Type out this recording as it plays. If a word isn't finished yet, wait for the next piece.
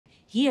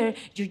Here,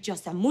 you're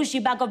just a mushy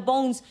bag of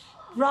bones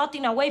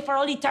rotting away for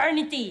all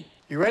eternity.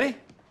 You ready?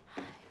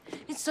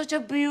 It's such a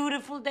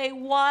beautiful day.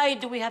 Why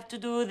do we have to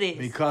do this?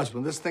 Because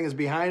when this thing is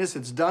behind us,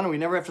 it's done, and we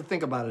never have to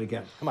think about it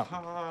again. Come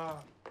on.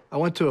 I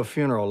went to a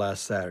funeral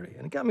last Saturday,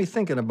 and it got me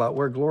thinking about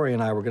where Gloria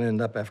and I were going to end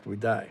up after we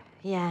die.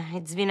 Yeah,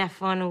 it's been a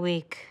fun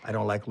week. I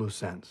don't like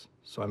loose ends.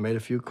 So I made a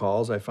few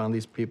calls. I found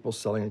these people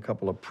selling a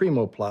couple of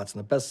primo plots in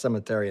the best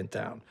cemetery in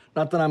town.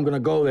 Not that I'm going to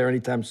go there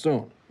anytime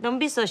soon. Don't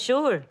be so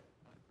sure.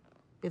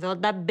 With all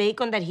that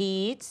bacon that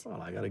he eats. Well,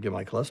 I got to give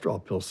my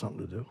cholesterol pills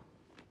something to do.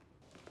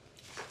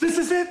 This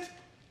is it!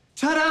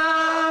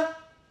 Ta-da!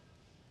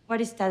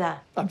 What is ta-da?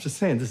 I'm just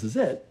saying, this is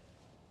it.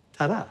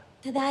 Ta-da.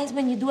 Ta-da is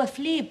when you do a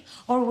flip,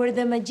 or where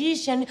the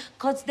magician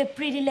cuts the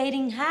pretty lady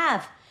in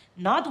half.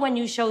 Not when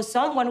you show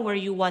someone where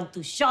you want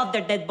to shove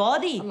their dead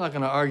body. I'm not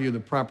going to argue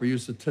the proper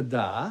use of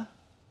ta-da.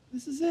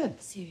 This is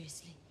it.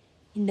 Seriously,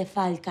 in the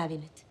file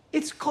cabinet.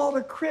 It's called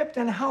a crypt,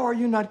 and how are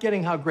you not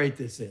getting how great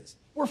this is?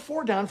 We're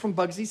 4 down from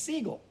Bugsy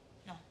Siegel.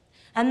 No,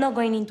 I'm not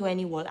going into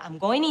any wall. I'm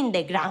going in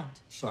the ground.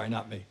 Sorry,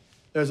 not me.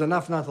 There's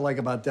enough not to like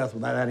about death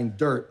without adding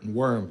dirt and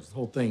worms. The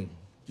whole thing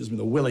gives me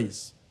the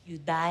willies. You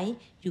die,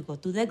 you go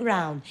to the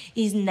ground.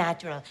 It's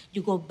natural.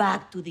 You go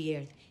back to the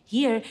earth.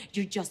 Here,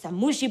 you're just a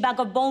mushy bag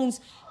of bones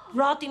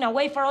rotting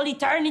away for all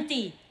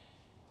eternity.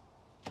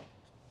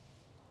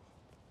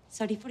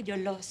 Sorry for your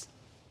loss.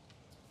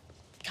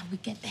 Can we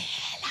get the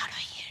hell out of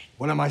here?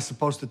 What am I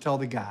supposed to tell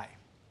the guy?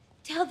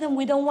 Tell them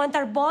we don't want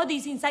our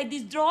bodies inside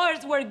these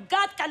drawers where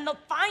God cannot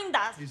find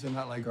us. These are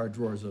not like our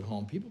drawers at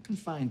home. People can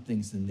find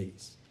things in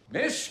these.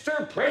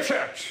 Mr.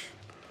 Pritchett!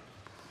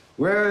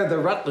 Where are the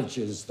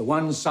Rutledges, the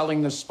ones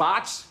selling the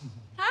spots?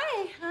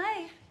 Hi,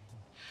 hi.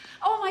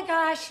 Oh, my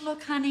gosh,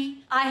 look,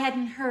 honey, I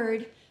hadn't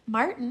heard.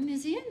 Martin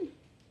is in.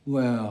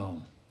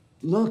 Well,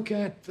 look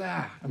at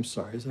that. I'm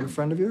sorry, is that a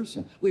friend of yours?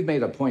 We've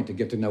made a point to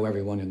get to know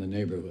everyone in the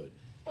neighborhood.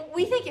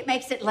 We think it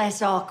makes it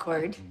less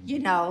awkward, you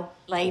know,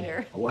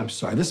 later. Oh, I'm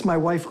sorry. This is my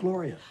wife,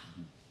 Gloria.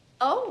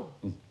 Oh.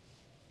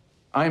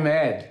 I'm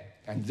Ed,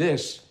 and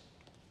this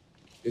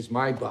is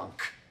my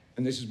bunk.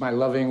 And this is my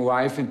loving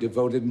wife and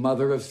devoted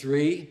mother of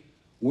 3,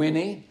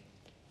 Winnie.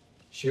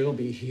 She'll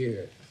be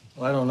here.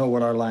 Well, I don't know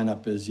what our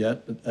lineup is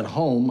yet, but at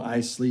home,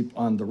 I sleep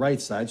on the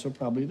right side, so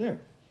probably there.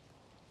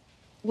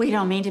 We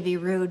don't mean to be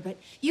rude, but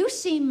you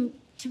seem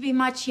to be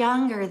much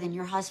younger than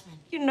your husband.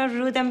 You're not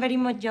rude. I'm very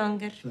much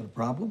younger. Is that a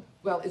problem?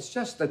 Well, it's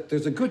just that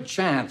there's a good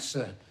chance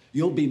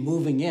you'll be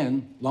moving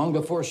in long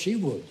before she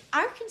would.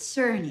 Our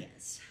concern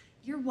is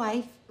your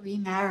wife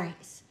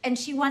remarries, and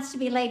she wants to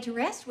be laid to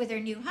rest with her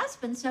new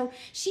husband, so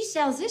she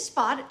sells this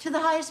spot to the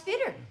highest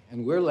bidder.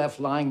 And we're left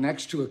lying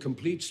next to a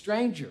complete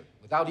stranger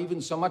without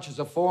even so much as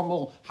a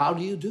formal how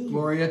do you do.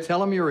 Gloria,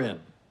 tell him you're in.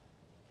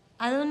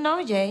 I don't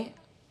know, Jay.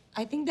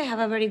 I think they have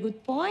a very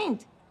good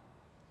point.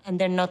 And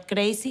they're not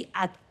crazy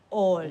at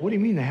all. What do you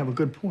mean they have a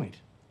good point?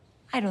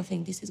 I don't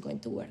think this is going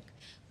to work.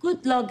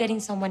 Good luck getting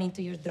someone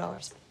into your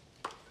drawers.